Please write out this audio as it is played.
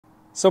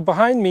So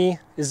behind me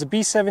is the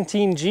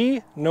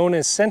B-17G, known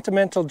as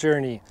Sentimental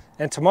Journey,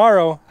 and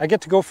tomorrow I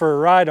get to go for a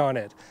ride on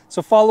it.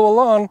 So follow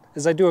along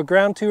as I do a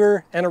ground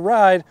tour and a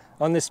ride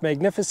on this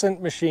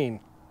magnificent machine.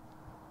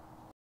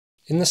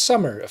 In the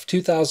summer of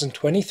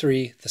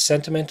 2023, the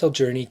Sentimental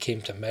Journey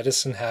came to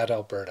Medicine Hat,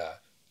 Alberta.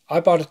 I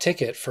bought a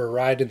ticket for a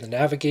ride in the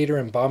Navigator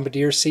and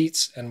Bombardier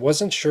seats and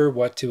wasn't sure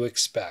what to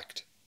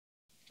expect.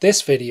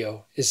 This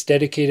video is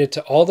dedicated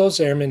to all those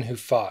airmen who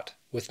fought,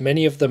 with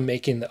many of them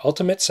making the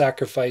ultimate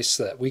sacrifice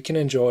so that we can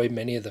enjoy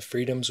many of the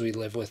freedoms we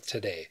live with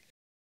today.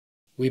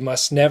 We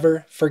must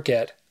never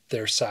forget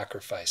their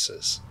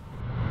sacrifices.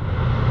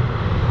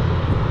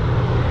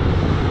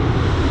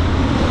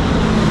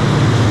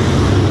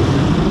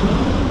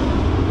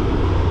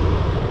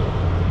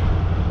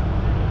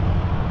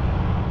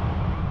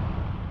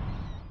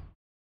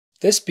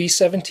 This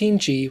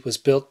B-17G was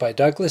built by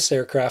Douglas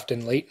Aircraft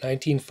in late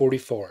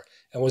 1944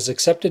 and was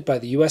accepted by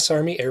the U.S.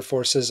 Army Air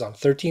Forces on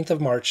 13th of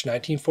March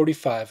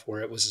 1945,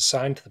 where it was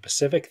assigned to the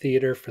Pacific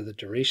Theater for the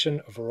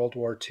duration of World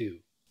War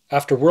II.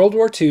 After World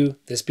War II,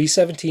 this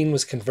B-17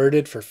 was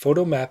converted for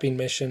photo mapping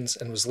missions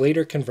and was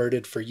later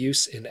converted for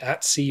use in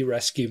at-sea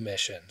rescue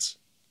missions.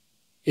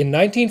 In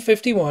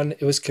 1951,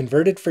 it was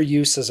converted for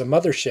use as a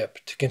mothership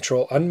to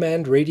control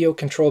unmanned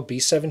radio-controlled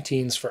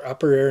B-17s for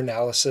upper air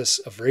analysis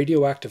of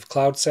radioactive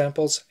cloud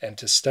samples and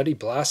to study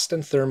blast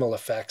and thermal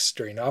effects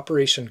during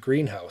Operation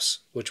Greenhouse,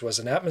 which was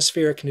an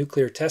atmospheric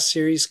nuclear test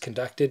series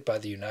conducted by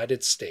the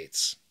United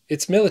States.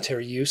 Its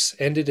military use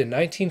ended in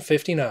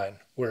 1959,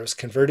 where it was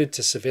converted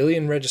to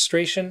civilian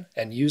registration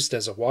and used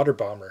as a water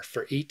bomber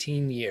for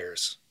 18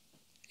 years.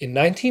 In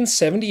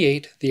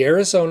 1978, the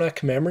Arizona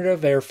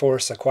Commemorative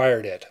Airforce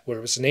acquired it, where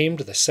it was named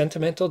the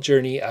Sentimental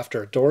Journey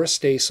after a Doris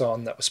Day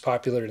song that was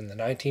popular in the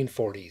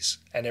 1940s,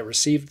 and it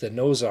received the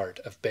nose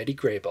art of Betty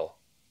Grable.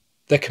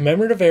 The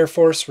Commemorative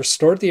Airforce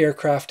restored the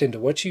aircraft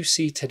into what you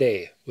see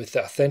today, with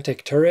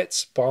authentic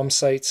turrets, bomb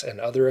sights, and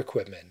other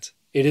equipment.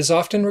 It is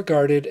often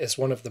regarded as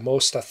one of the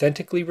most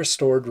authentically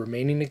restored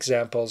remaining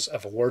examples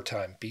of a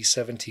wartime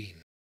B-17.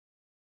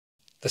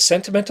 The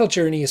Sentimental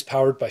Journey is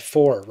powered by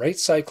 4 Wright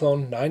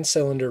Cyclone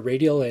 9-cylinder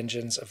radial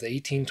engines of the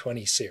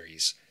 1820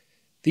 series.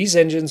 These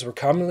engines were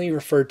commonly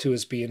referred to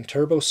as being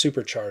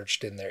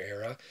turbo-supercharged in their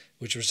era,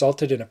 which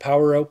resulted in a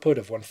power output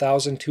of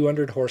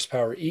 1,200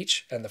 horsepower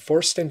each, and the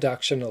forced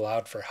induction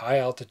allowed for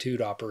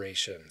high-altitude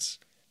operations.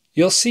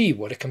 You'll see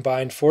what a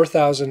combined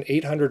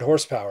 4,800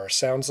 horsepower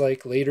sounds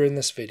like later in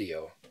this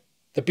video.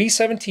 The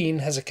B-17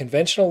 has a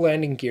conventional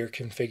landing gear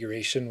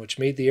configuration which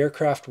made the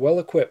aircraft well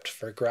equipped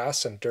for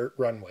grass and dirt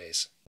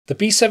runways. The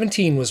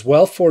B-17 was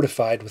well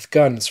fortified with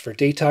guns for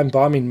daytime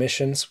bombing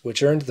missions,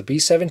 which earned the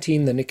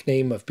B-17 the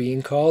nickname of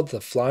being called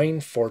the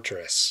Flying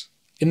Fortress.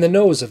 In the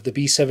nose of the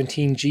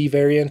B-17G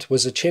variant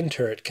was a chin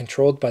turret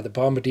controlled by the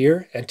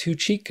Bombardier and 2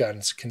 cheek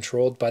guns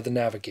controlled by the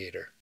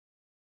Navigator.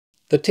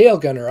 The tail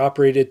gunner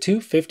operated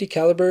 2 50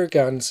 caliber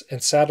guns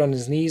and sat on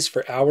his knees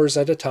for hours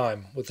at a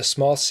time, with a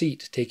small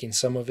seat taking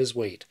some of his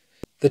weight.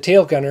 The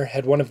tail gunner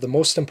had one of the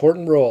most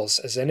important roles,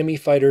 as enemy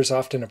fighters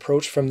often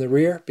approached from the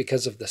rear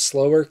because of the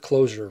slower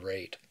closure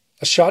rate.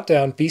 A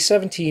shot-down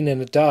B-17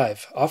 in a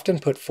dive often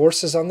put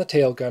forces on the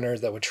tail gunner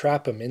that would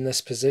trap him in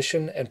this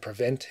position and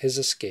prevent his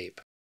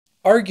escape.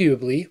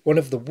 Arguably, one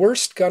of the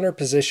worst gunner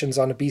positions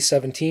on a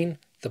B-17,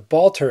 the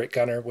ball turret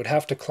gunner would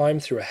have to climb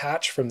through a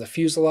hatch from the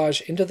fuselage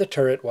into the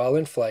turret while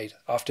in flight,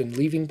 often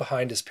leaving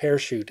behind his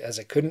parachute as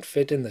it couldn't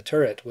fit in the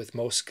turret with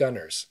most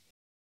gunners.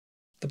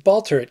 The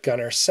ball turret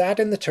gunner sat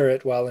in the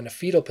turret while in a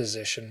fetal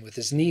position with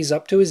his knees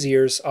up to his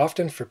ears,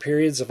 often for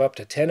periods of up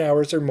to 10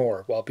 hours or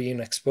more while being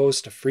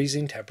exposed to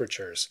freezing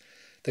temperatures.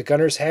 The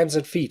gunner's hands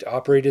and feet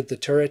operated the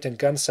turret and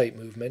gun sight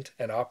movement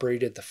and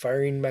operated the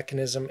firing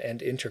mechanism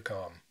and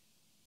intercom.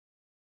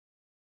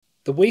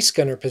 The waist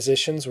gunner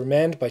positions were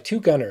manned by 2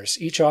 gunners,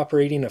 each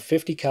operating a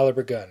 50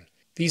 caliber gun.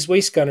 These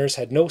waist gunners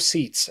had no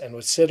seats and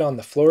would sit on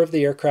the floor of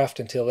the aircraft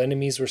until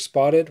enemies were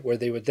spotted, where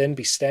they would then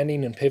be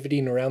standing and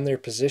pivoting around their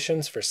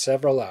positions for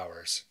several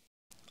hours.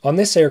 On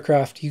this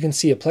aircraft, you can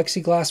see a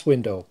plexiglass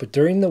window, but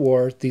during the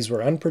war, these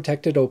were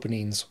unprotected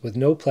openings with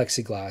no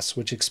plexiglass,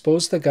 which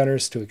exposed the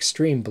gunners to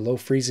extreme below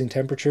freezing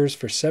temperatures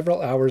for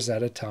several hours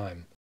at a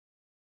time.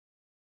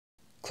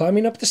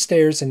 Climbing up the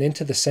stairs and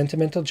into the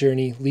Sentimental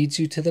Journey leads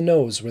you to the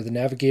nose where the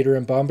Navigator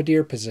and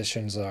Bombardier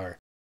positions are.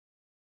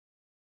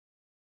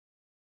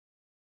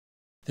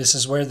 This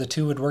is where the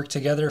two would work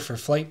together for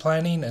flight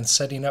planning and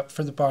setting up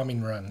for the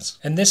bombing runs.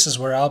 And this is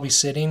where I'll be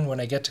sitting when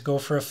I get to go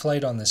for a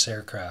flight on this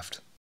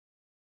aircraft.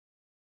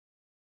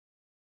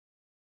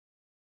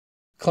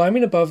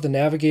 Climbing above the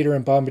Navigator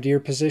and Bombardier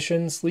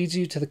positions leads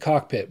you to the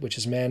cockpit, which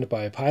is manned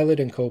by a pilot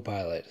and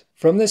co-pilot.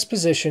 From this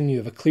position, you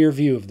have a clear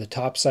view of the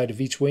top side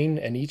of each wing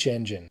and each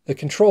engine. The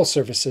control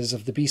surfaces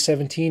of the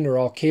B-17 are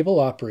all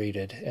cable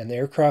operated, and the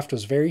aircraft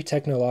was very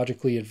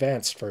technologically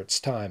advanced for its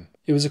time.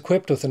 It was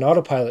equipped with an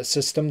autopilot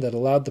system that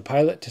allowed the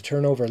pilot to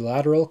turn over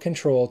lateral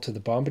control to the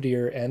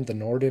Bombardier and the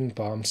Norden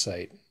bomb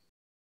sight.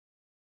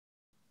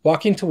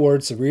 Walking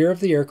towards the rear of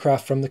the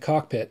aircraft from the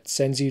cockpit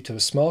sends you to a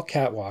small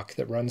catwalk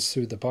that runs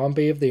through the bomb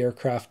bay of the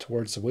aircraft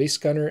towards the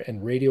waist gunner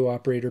and radio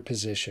operator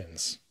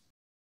positions.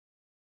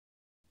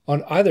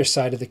 On either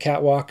side of the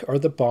catwalk are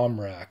the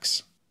bomb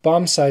racks.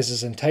 Bomb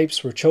sizes and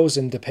types were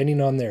chosen depending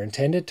on their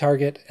intended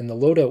target, and the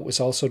loadout was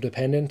also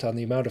dependent on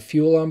the amount of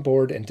fuel on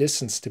board and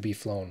distance to be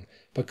flown,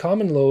 but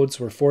common loads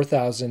were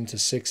 4,000 to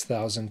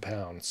 6,000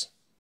 pounds.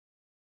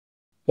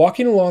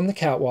 Walking along the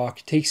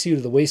catwalk takes you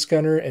to the waist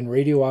gunner and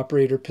radio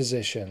operator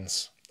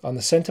positions. On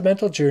the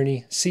Sentimental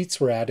Journey, seats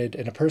were added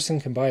and a person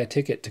can buy a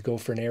ticket to go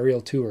for an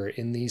aerial tour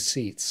in these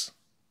seats.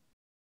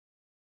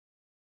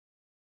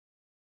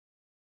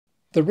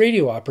 The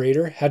radio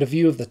operator had a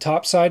view of the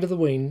top side of the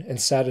wing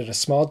and sat at a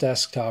small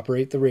desk to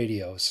operate the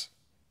radios.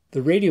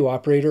 The radio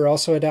operator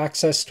also had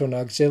access to an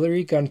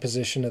auxiliary gun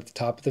position at the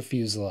top of the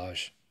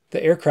fuselage.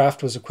 The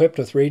aircraft was equipped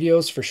with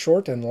radios for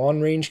short and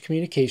long-range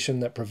communication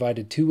that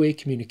provided two-way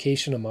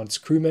communication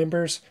amongst crew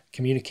members,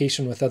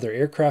 communication with other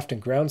aircraft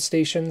and ground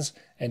stations,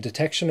 and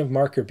detection of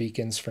marker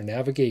beacons for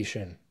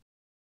navigation.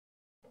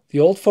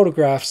 The old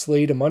photographs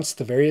laid amongst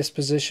the various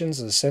positions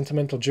of the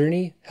Sentimental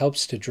Journey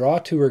helps to draw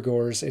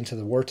tourgoers into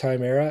the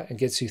wartime era and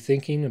gets you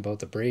thinking about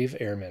the brave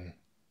airmen.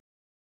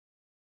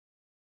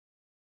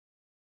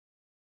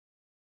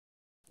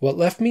 What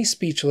left me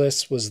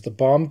speechless was the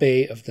bomb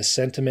bay of the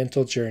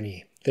Sentimental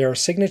Journey. There are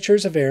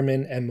signatures of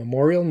airmen and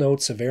memorial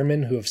notes of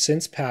airmen who have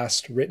since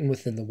passed written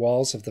within the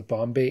walls of the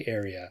bomb bay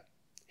area.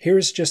 Here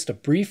is just a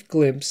brief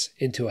glimpse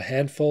into a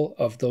handful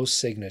of those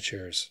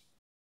signatures.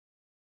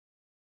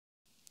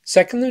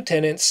 Second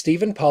Lieutenant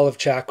Stephen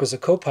Polovchak was a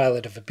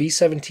co-pilot of a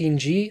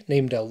B-17G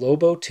named El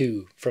Lobo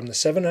II from the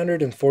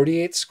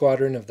 748th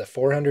Squadron of the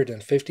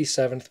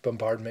 457th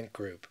Bombardment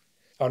Group.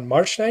 On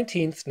March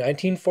 19,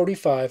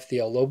 1945, the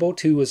El Lobo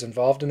II was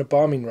involved in a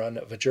bombing run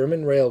of a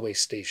German railway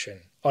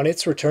station. On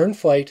its return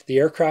flight, the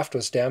aircraft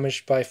was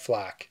damaged by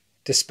flak.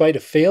 Despite a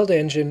failed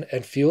engine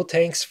and fuel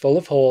tanks full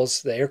of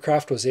holes, the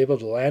aircraft was able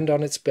to land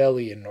on its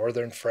belly in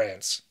northern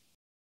France.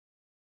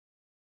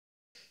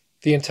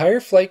 The entire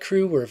flight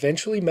crew were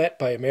eventually met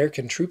by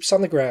American troops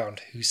on the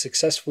ground, who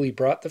successfully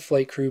brought the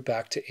flight crew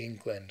back to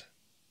England.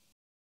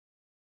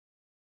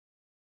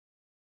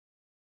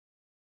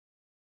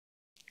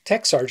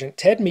 Tech Sergeant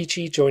Ted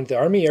Michi joined the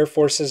Army Air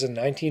Forces in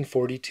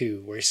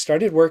 1942, where he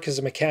started work as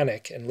a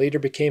mechanic and later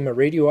became a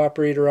radio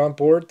operator on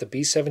board the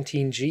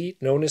B-17G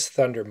known as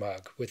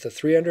Thundermug with the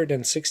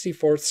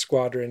 364th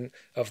Squadron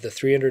of the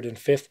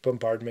 305th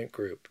Bombardment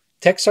Group.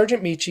 Tech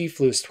Sergeant Michi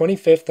flew his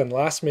 25th and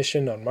last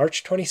mission on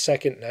March 22,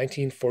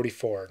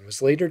 1944, and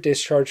was later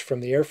discharged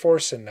from the Air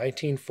Force in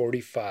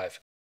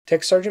 1945.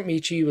 Tech Sergeant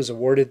Michi was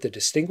awarded the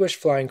Distinguished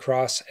Flying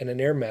Cross and an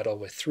Air Medal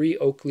with 3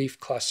 oak leaf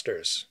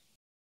clusters.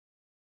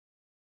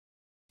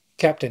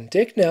 Captain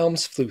Dick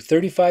Nelms flew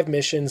 35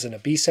 missions in a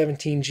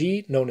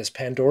B-17G known as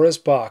Pandora's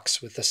Box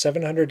with the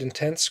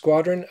 710th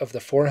Squadron of the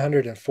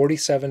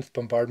 447th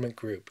Bombardment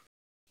Group.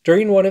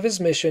 During one of his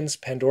missions,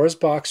 Pandora's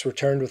Box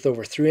returned with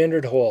over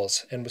 300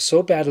 holes and was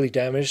so badly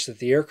damaged that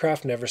the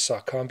aircraft never saw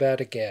combat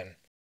again.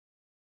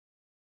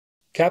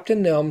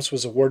 Captain Nelms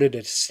was awarded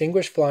a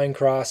Distinguished Flying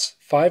Cross,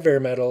 5 Air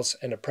Medals,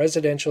 and a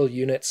Presidential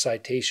Unit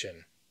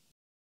Citation.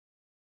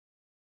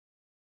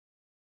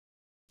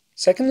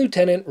 Second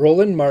Lieutenant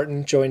Roland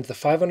Martin joined the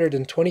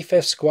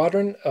 525th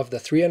Squadron of the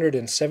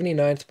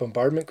 379th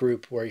Bombardment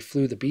Group, where he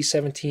flew the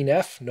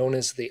B-17F, known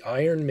as the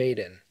Iron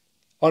Maiden.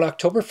 On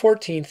October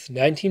 14,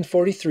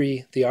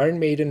 1943, the Iron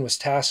Maiden was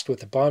tasked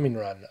with a bombing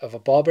run of a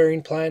ball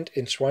bearing plant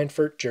in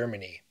Schweinfurt,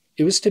 Germany.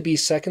 It was to be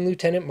Second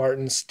Lieutenant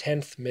Martin's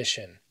 10th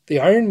mission. The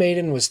Iron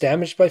Maiden was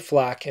damaged by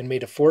flak and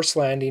made a forced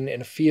landing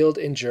in a field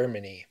in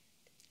Germany.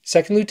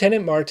 Second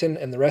Lieutenant Martin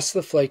and the rest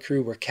of the flight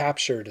crew were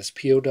captured as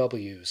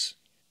POWs.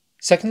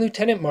 Second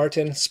Lieutenant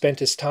Martin spent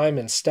his time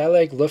in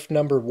Stalag Luft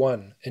No.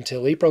 1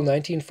 until April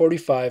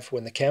 1945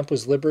 when the camp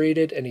was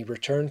liberated and he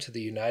returned to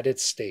the United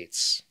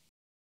States.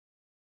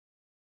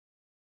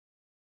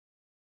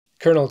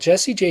 Colonel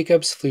Jesse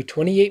Jacobs flew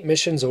 28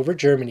 missions over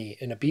Germany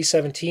in a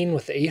B-17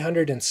 with the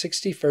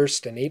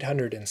 861st and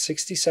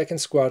 862nd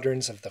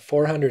Squadrons of the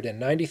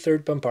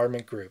 493rd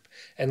Bombardment Group,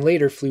 and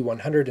later flew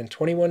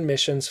 121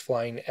 missions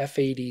flying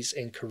F-80s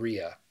in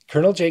Korea.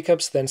 Colonel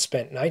Jacobs then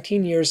spent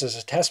 19 years as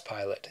a test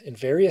pilot in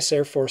various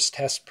Air Force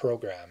test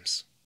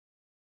programs.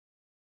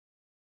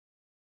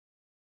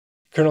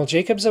 Colonel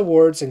Jacobs'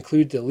 awards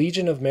include the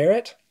Legion of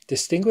Merit,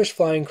 Distinguished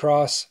Flying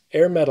Cross,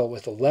 Air Medal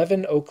with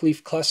 11 oak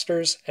leaf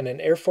clusters, and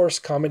an Air Force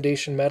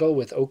Commendation Medal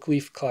with oak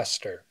leaf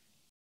cluster.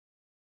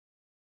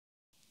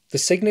 The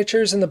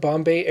signatures in the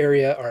Bombay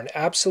area are an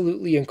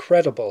absolutely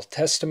incredible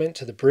testament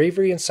to the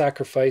bravery and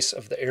sacrifice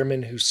of the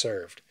airmen who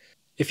served.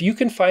 If you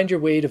can find your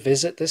way to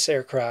visit this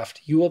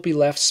aircraft, you will be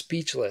left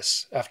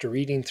speechless after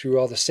reading through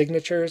all the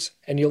signatures,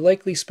 and you'll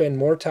likely spend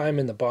more time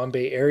in the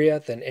Bombay area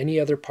than any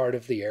other part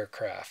of the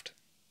aircraft.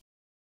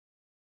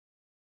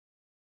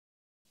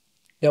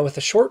 Now, with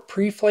a short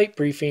pre-flight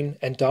briefing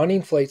and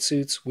donning flight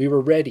suits, we were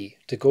ready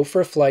to go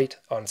for a flight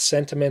on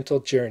Sentimental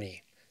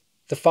Journey.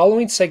 The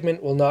following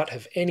segment will not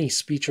have any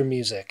speech or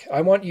music. I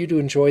want you to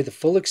enjoy the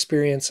full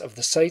experience of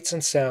the sights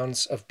and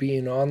sounds of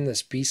being on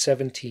this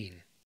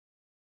B-17.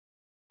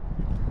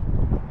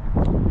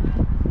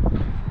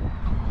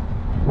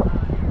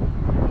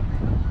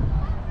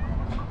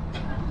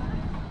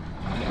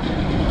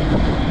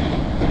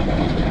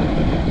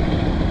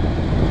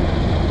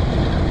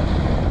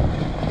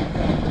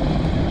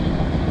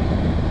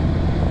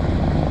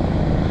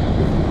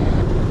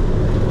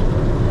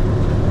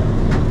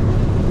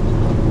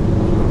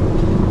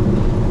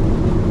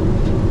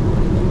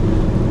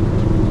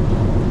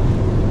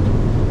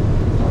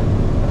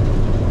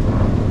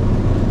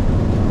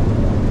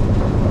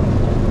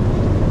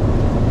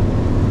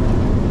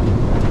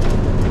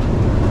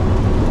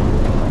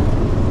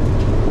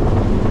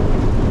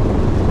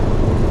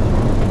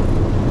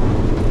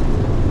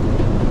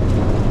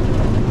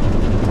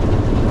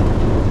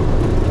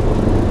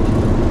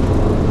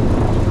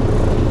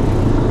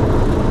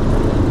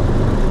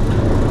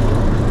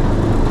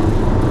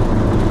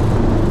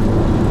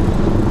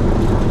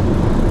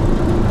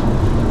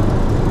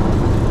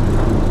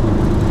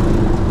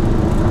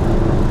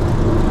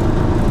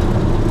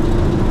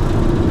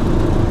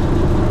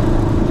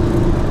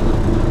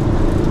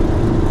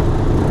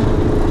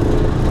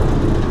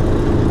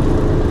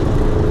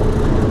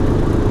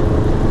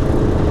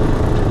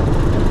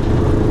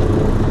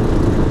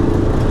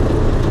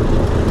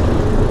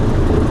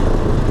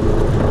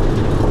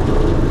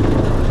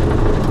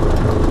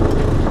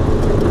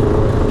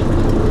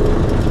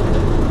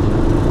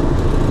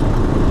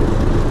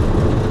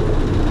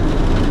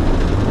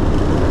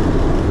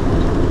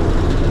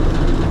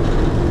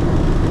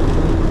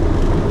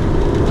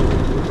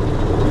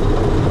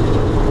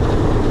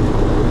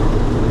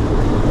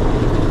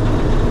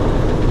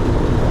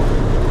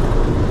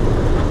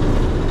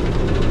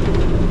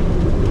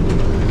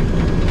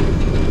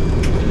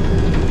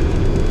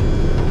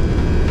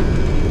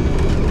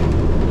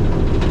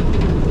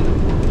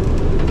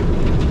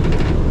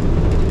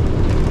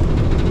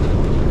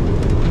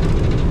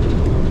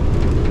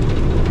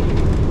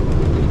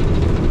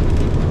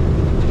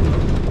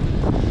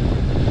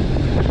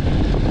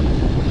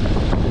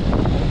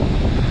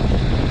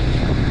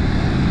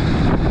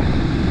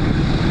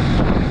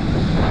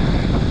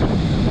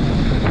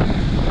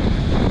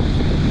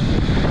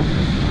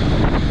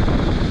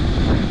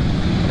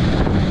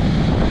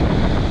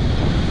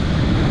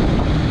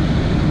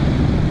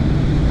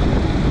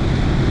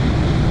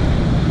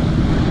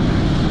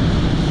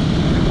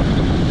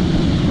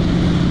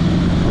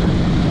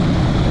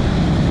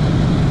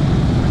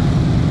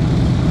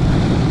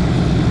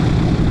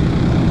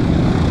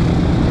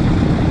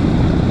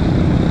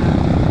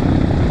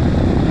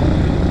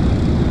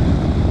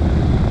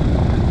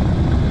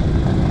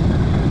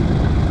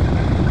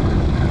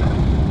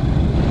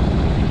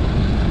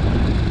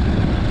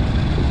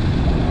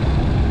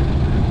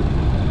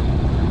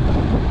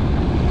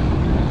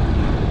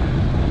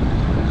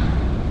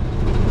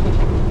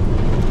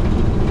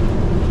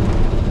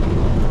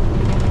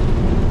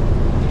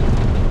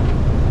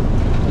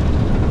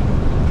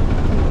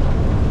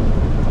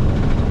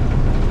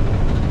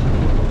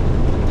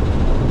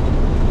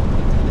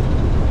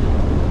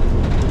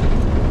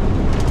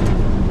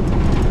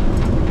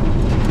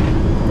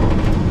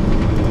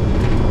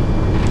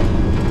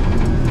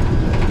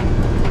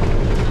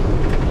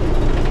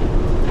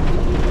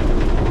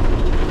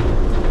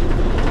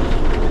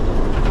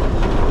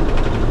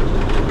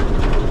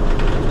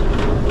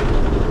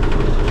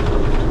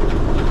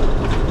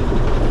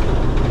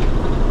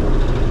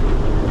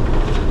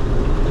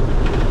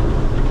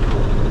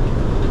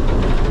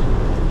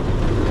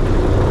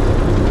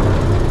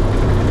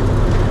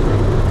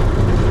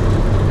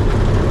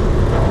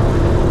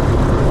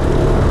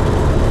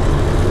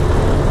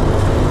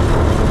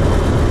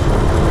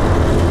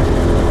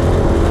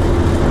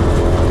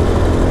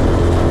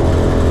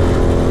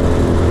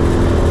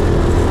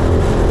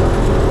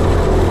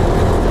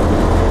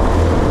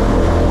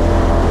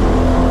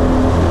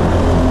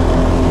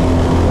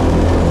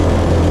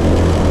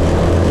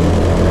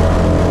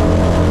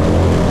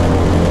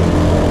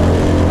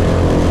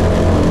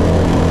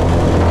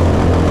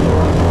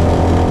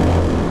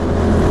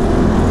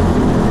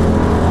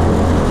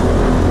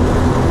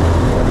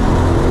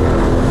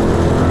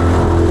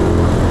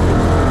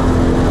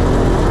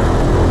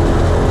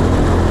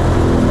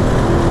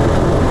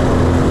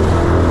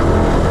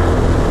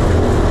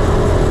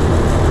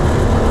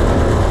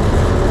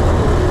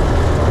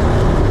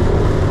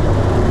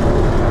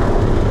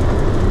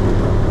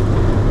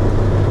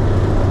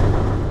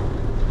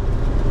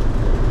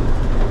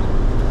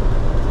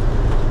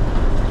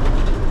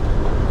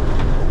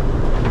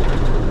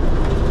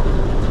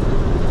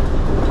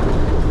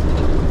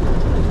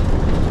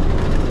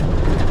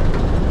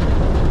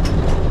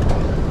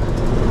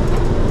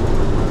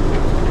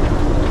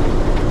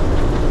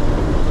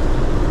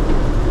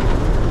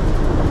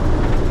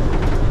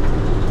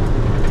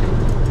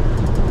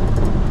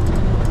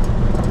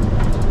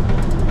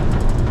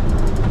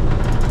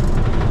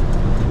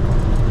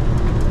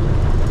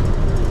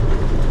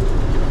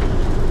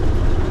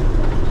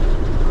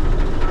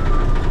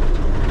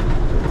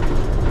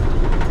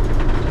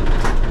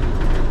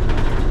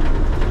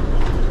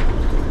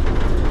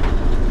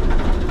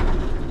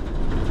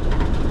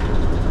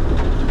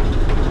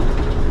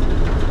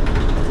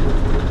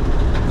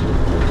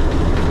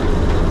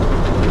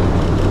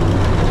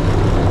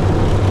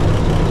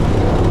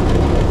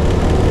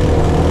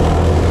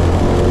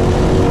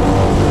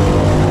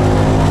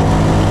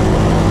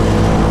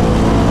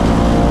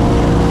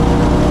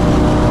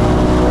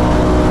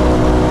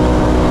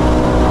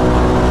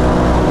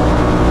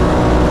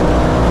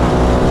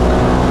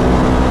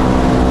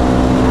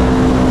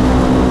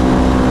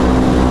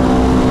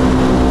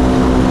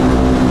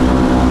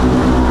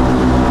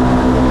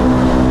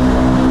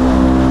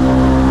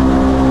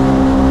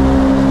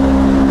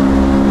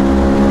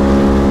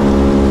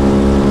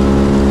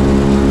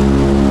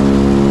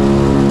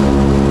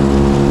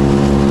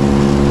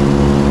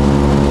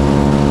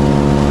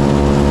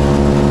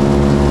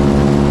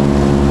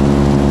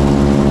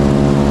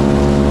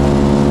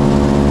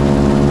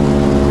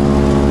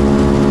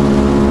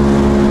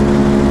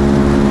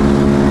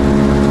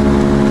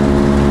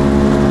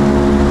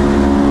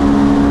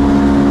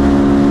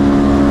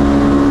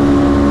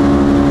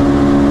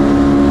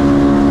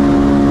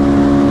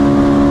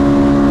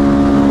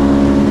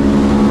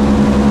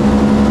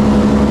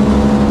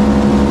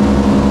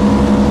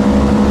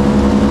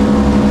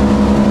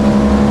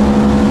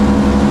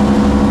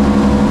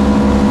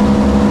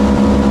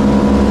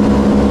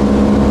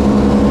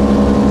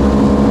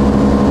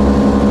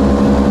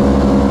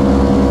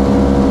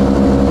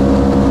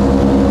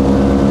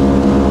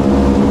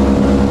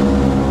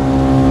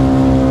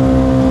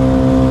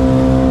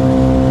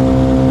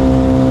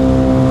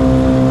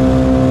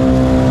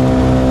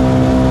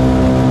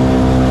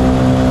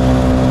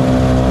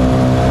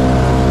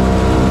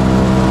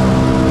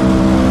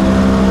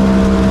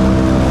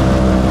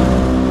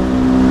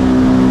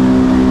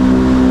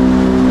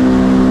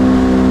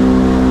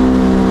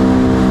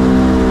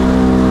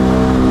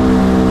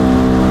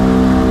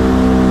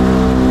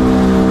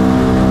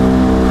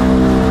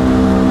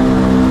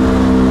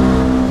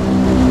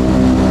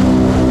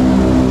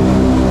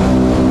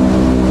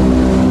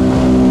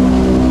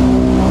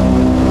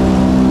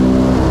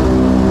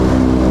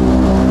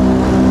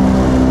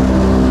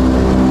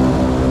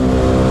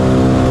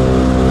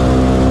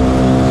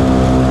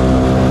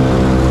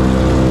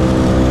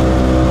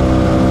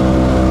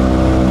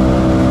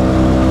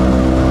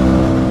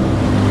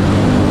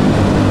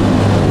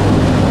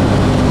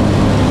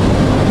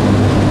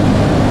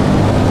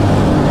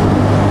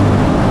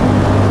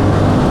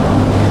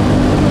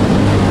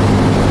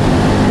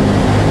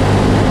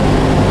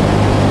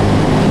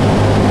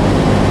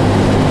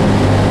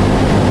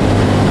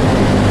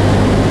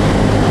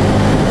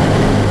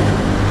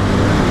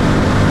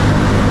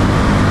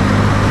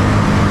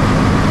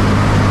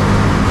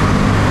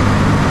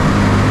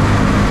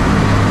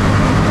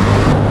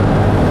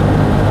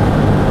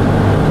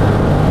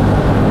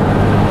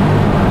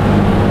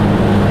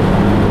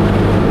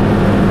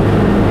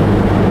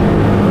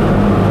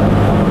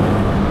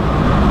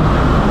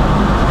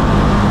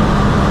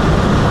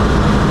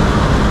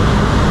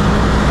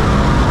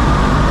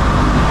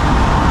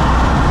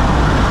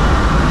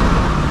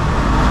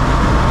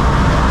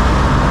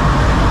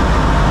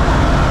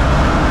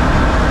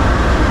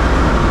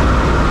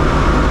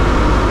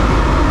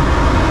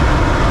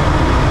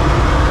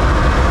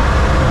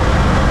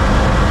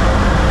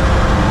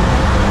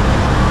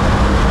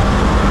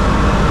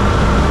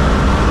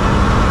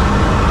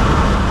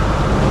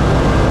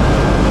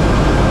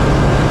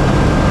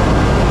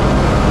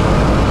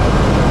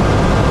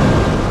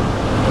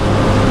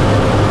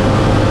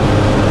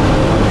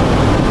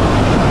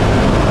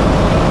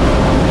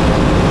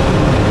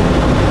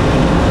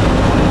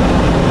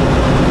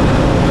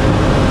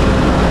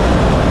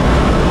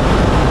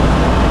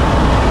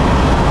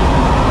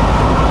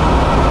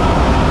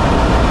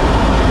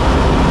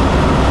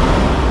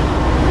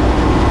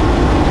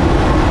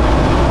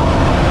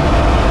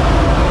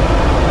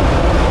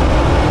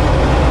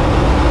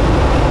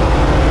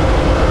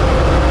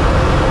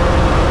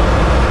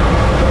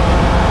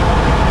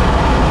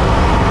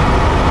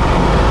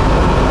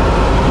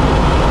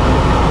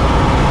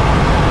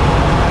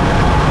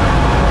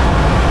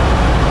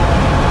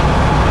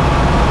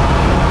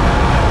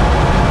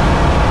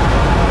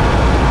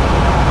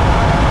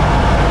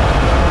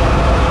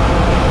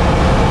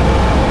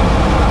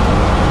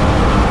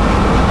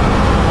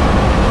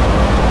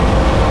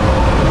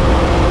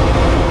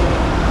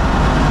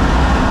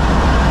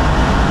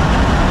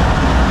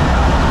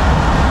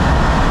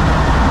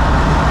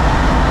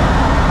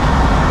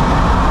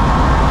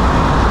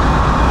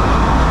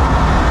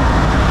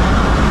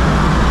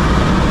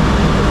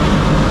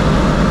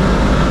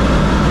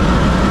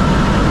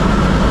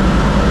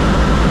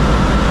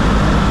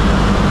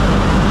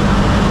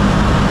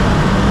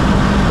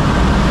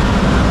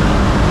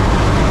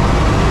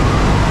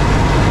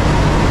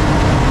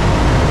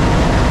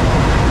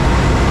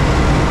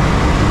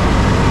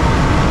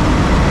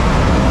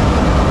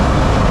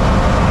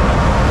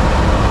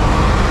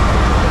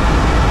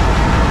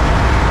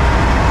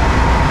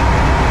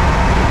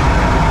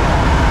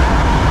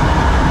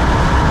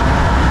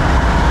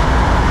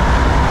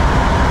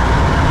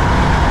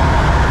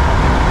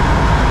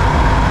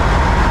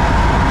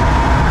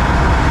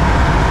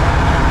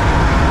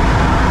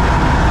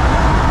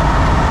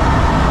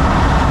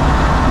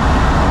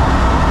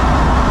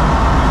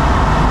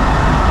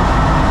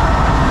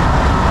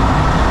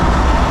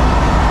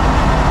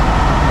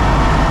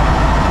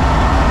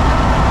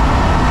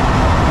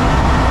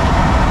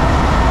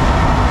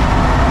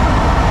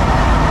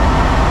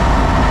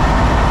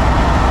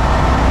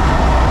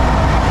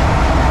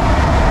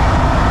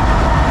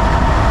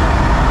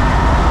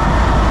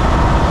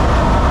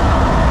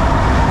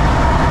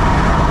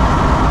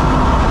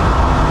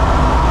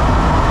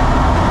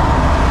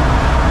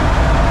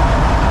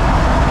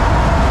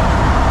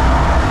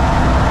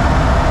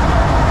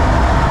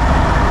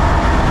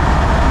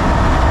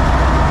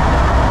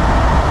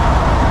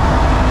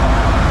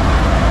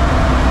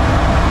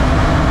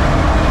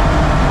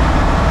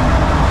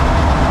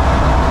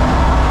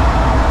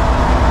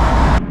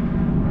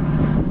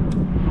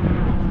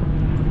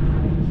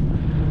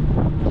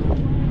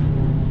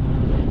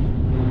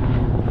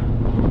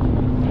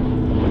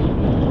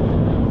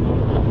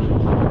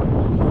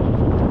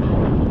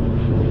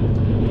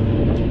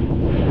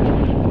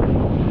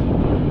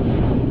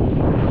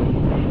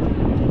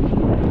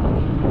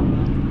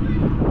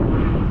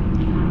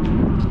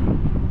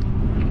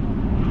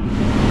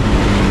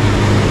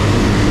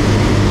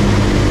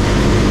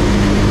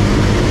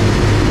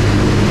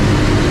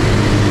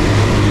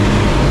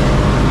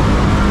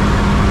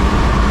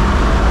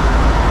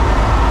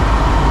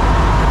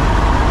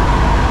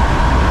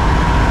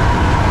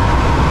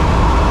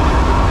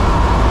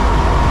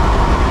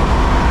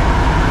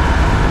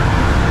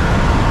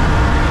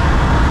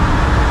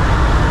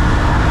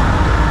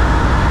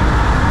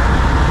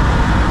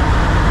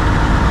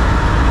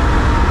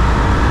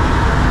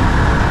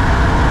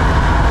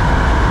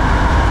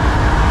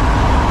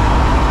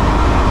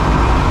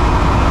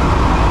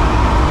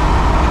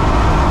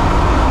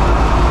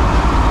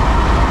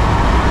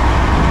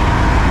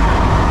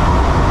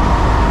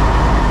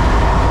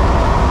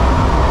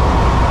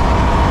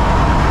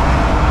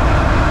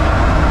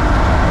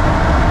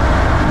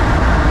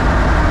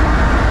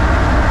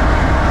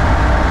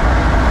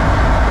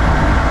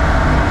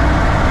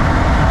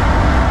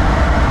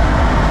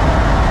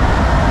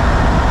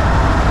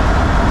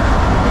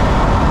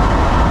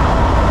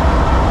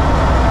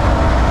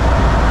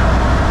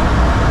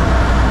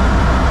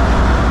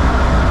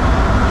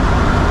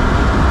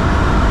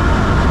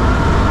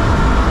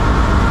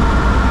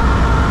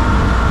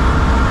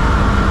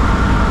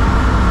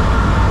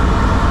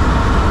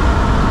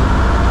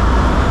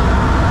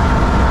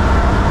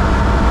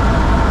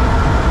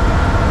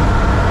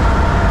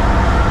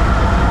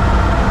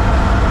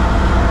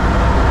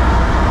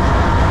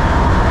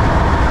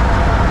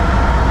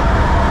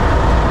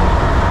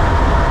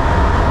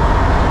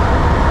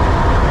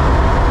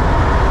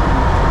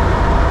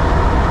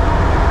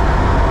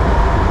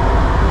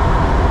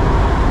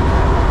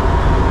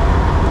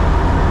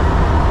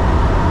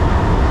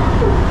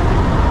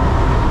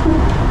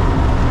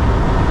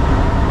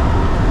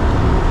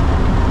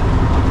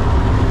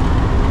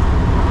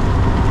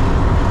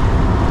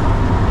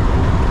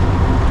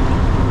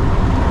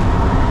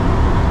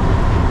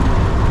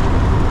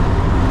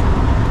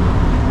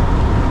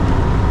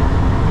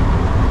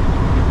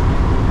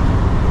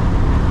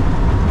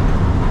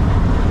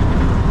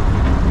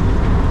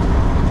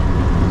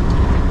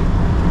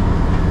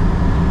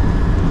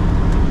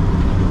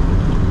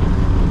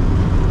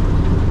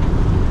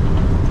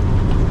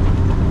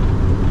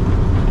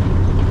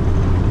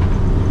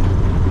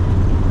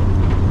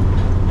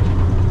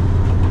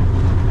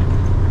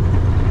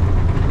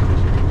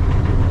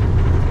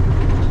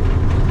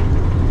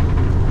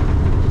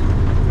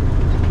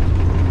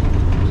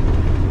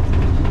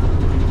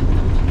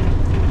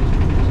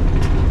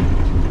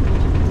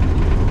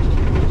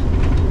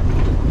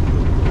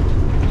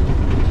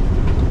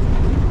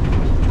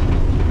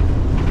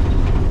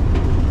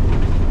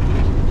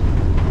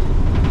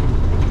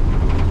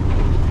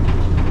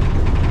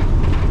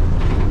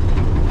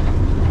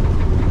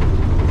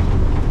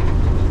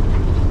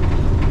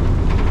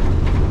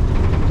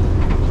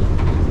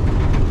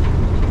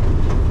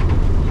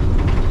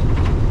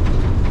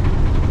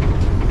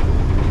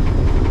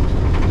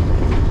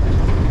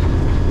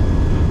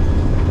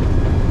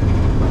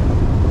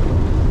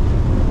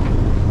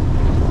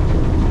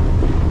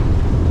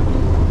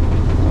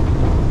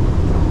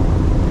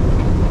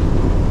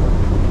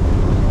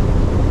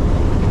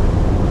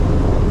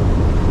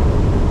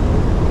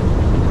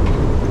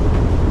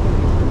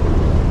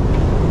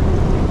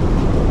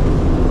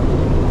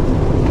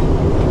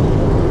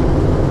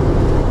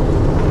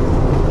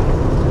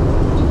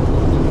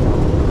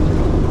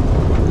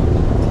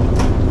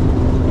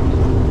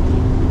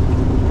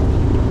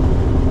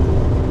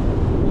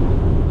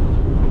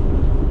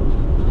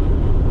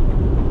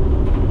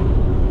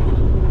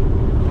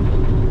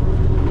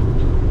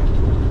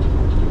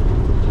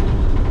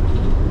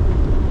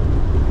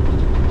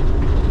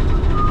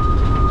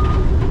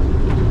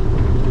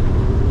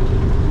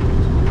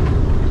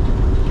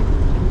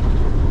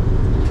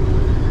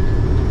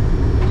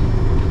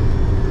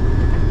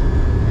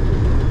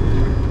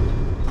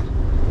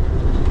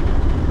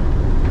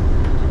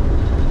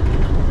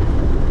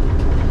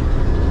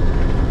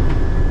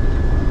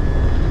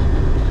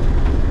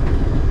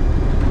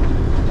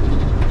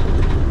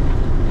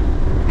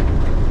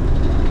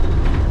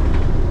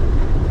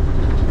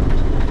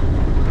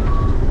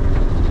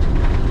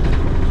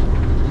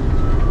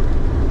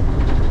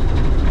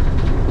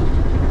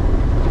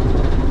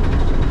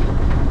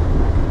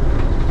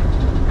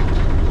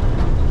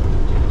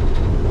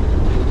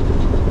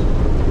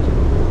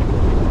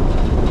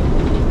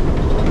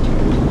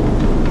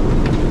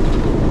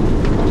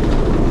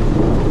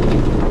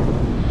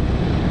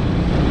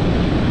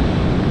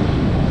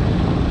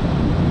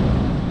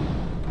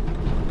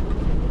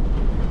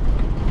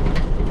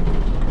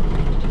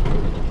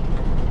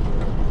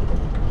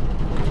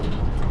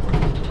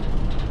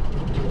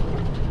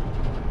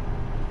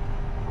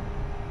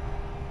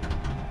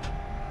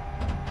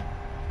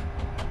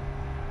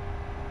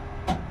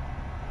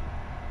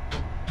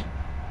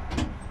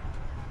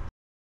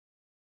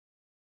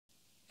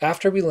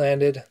 After we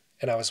landed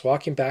and I was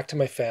walking back to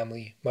my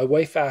family, my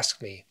wife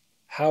asked me,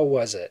 "How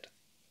was it?"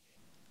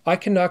 I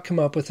could not come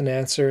up with an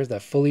answer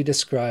that fully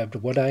described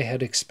what I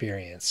had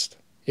experienced.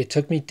 It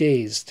took me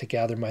days to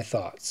gather my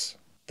thoughts.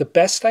 The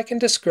best I can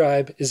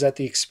describe is that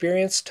the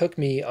experience took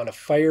me on a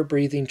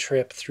fire-breathing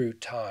trip through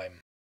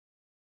time.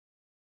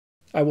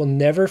 I will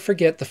never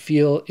forget the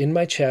feel in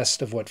my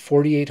chest of what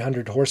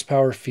 4,800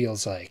 horsepower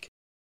feels like.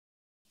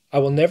 I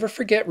will never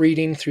forget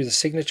reading through the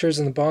signatures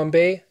in the bomb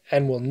bay,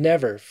 and will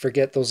never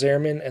forget those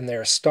airmen and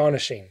their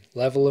astonishing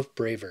level of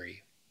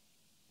bravery.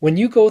 When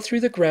you go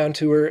through the ground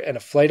tour and a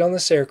flight on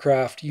this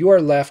aircraft, you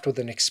are left with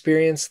an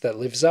experience that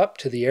lives up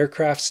to the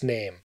aircraft's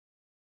name.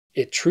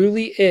 It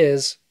truly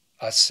is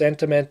a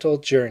sentimental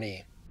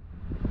journey.